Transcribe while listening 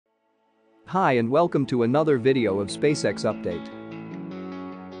Hi and welcome to another video of SpaceX Update.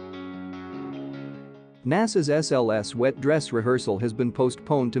 NASA's SLS wet dress rehearsal has been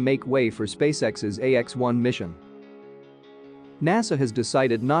postponed to make way for SpaceX's Ax-1 mission. NASA has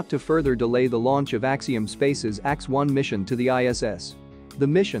decided not to further delay the launch of Axiom Space's Ax-1 mission to the ISS. The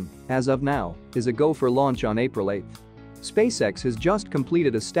mission, as of now, is a go for launch on April 8. SpaceX has just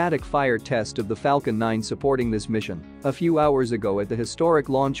completed a static fire test of the Falcon 9 supporting this mission a few hours ago at the historic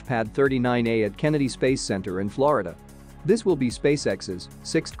Launch Pad 39A at Kennedy Space Center in Florida. This will be SpaceX's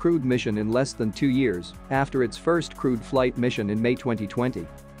sixth crewed mission in less than 2 years after its first crewed flight mission in May 2020.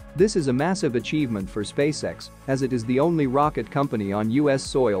 This is a massive achievement for SpaceX, as it is the only rocket company on US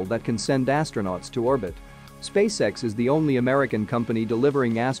soil that can send astronauts to orbit. SpaceX is the only American company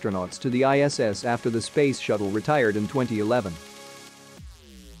delivering astronauts to the ISS after the Space Shuttle retired in 2011.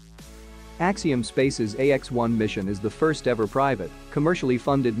 Axiom Space's Ax-1 mission is the first ever private, commercially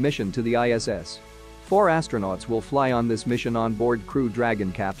funded mission to the ISS. 4 astronauts will fly on this mission on board Crew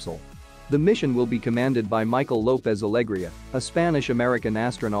Dragon capsule. The mission will be commanded by Michael Lopez Alegria, a Spanish-American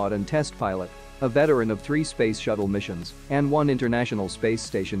astronaut and test pilot, a veteran of 3 Space Shuttle missions and 1 International Space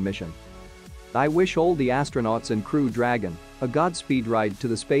Station mission. I wish all the astronauts and Crew Dragon a Godspeed ride to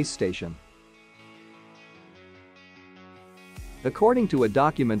the space station. According to a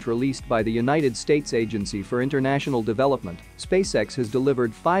document released by the United States Agency for International Development, SpaceX has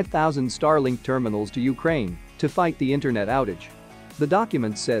delivered 5,000 Starlink terminals to Ukraine to fight the internet outage. The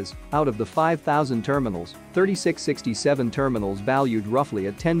document says, out of the 5,000 terminals, 3,667 terminals valued roughly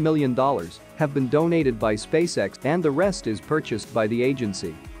at $10 million have been donated by SpaceX and the rest is purchased by the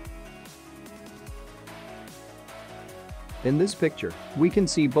agency. In this picture, we can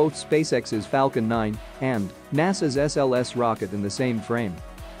see both SpaceX's Falcon 9 and NASA's SLS rocket in the same frame.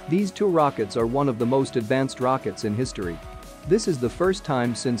 These 2 rockets are one of the most advanced rockets in history. This is the first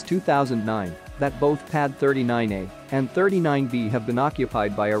time since 2009 that both Pad 39A and 39B have been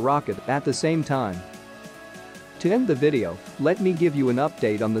occupied by a rocket at the same time. To end the video, let me give you an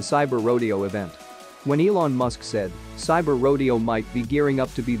update on the Cyber Rodeo event. When Elon Musk said, Cyber Rodeo might be gearing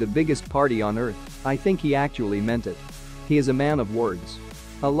up to be the biggest party on Earth, I think he actually meant it. He is a man of words.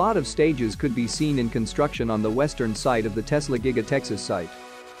 A lot of stages could be seen in construction on the western side of the Tesla Giga Texas site.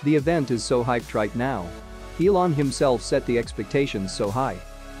 The event is so hyped right now. Elon himself set the expectations so high.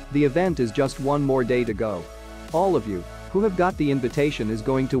 The event is just 1 more day to go. All of you who have got the invitation is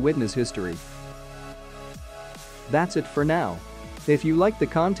going to witness history. That's it for now. If you like the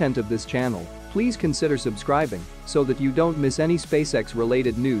content of this channel, please consider subscribing so that you don't miss any SpaceX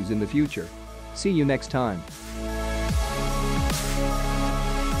related news in the future. See you next time.